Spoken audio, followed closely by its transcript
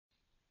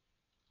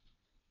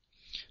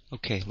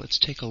Okay, let's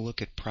take a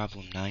look at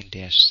problem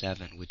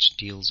 9-7, which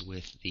deals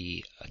with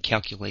the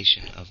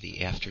calculation of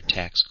the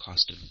after-tax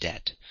cost of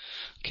debt.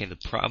 Okay, the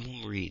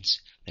problem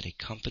reads that a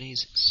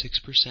company's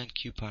 6%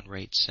 coupon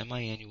rate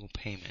semi-annual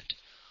payment,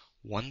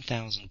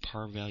 1,000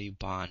 par value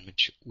bond,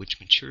 which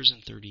matures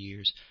in 30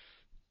 years,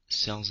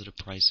 sells at a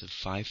price of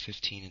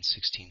 $5.15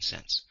 16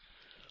 cents.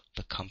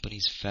 The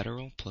company's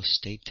federal plus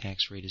state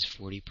tax rate is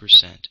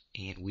 40%,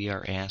 and we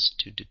are asked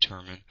to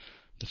determine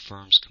the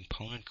firm's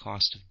component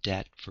cost of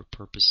debt for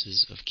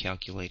purposes of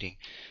calculating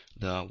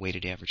the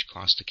weighted average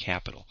cost of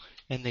capital.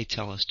 And they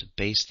tell us to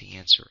base the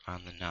answer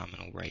on the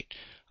nominal rate.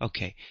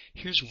 Okay,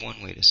 here's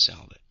one way to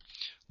solve it.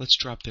 Let's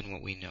drop in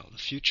what we know. The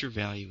future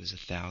value is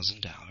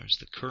 $1,000.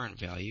 The current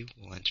value,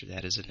 we'll enter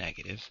that as a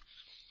negative.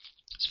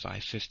 It's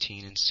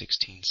 $5.15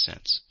 16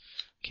 cents.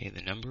 Okay,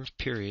 the number of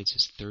periods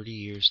is 30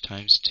 years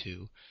times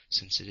 2,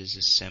 since it is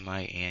a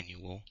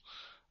semi-annual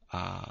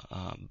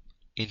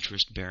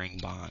interest-bearing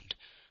bond.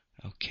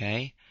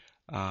 Okay,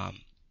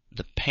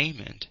 the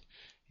payment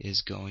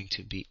is going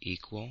to be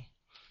equal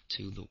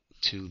to the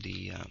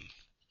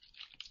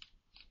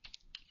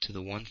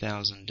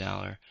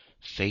 $1,000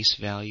 face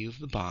value of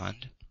the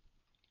bond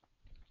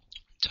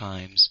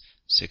times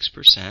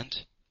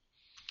 6%.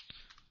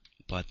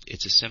 But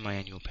it's a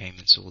semi-annual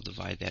payment, so we'll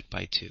divide that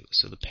by 2.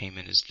 So the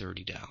payment is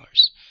 $30.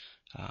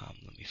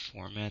 Let me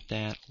format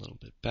that a little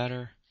bit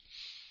better.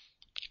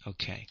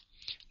 Okay,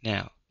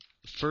 now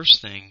the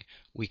first thing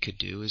we could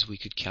do is we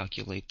could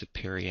calculate the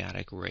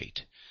periodic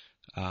rate.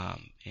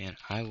 And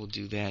I will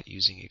do that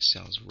using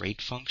Excel's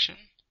rate function.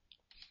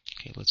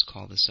 Okay, let's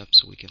call this up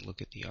so we can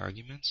look at the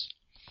arguments.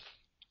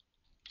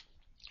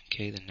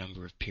 Okay, the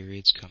number of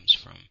periods comes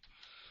from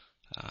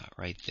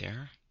right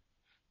there,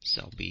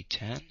 cell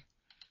B10.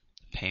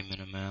 The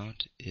payment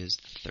amount is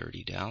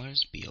 $30,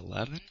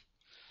 B11.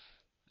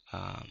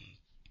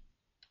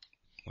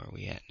 Where are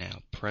we at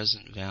now?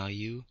 Present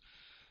value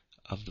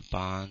of the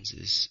bonds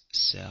is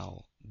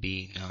cell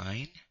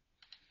B9.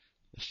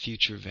 The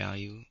future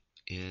value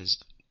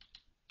is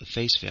the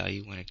face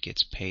value when it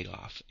gets paid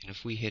off. And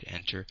if we hit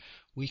enter,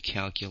 we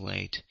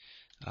calculate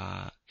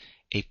a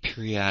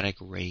periodic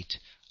rate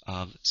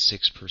of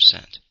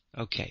 6%.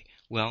 Okay,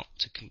 well,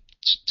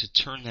 to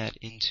turn that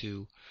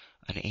into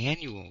an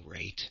annual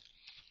rate,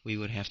 we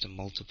would have to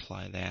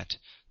multiply that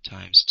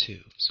times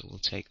 2. So we'll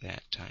take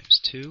that times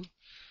 2.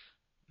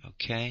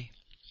 Okay.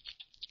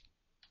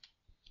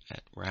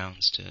 That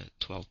rounds to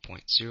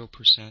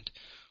 12.0%.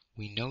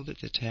 We know that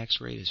the tax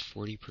rate is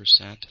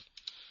 40%.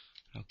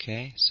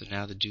 Okay, so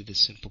now to do the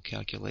simple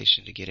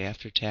calculation to get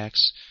after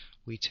tax,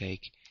 we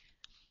take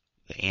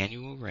the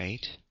annual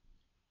rate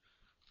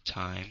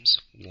times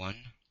 1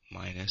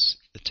 minus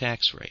the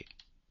tax rate.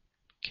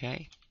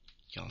 Okay,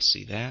 y'all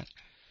see that?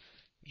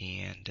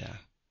 And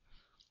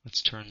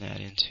let's turn that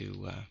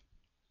into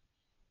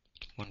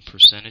 1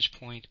 percentage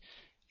point,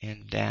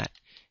 and that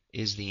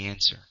is the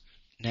answer.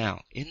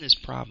 Now, in this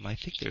problem, I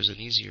think there's an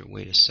easier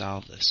way to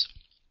solve this.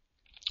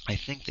 I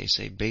think they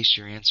say base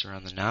your answer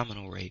on the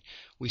nominal rate.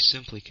 We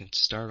simply can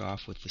start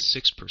off with the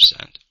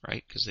 6%,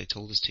 right? Because they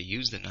told us to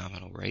use the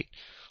nominal rate,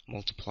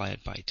 multiply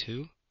it by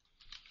 2,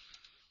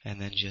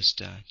 and then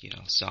just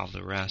solve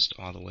the rest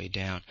all the way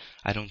down.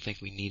 I don't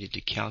think we needed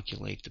to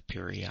calculate the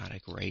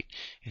periodic rate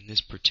in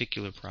this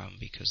particular problem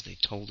because they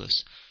told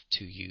us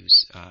to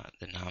use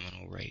the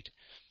nominal rate.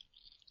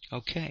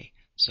 Okay,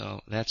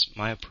 so that's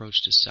my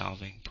approach to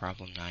solving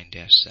problem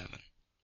 9-7.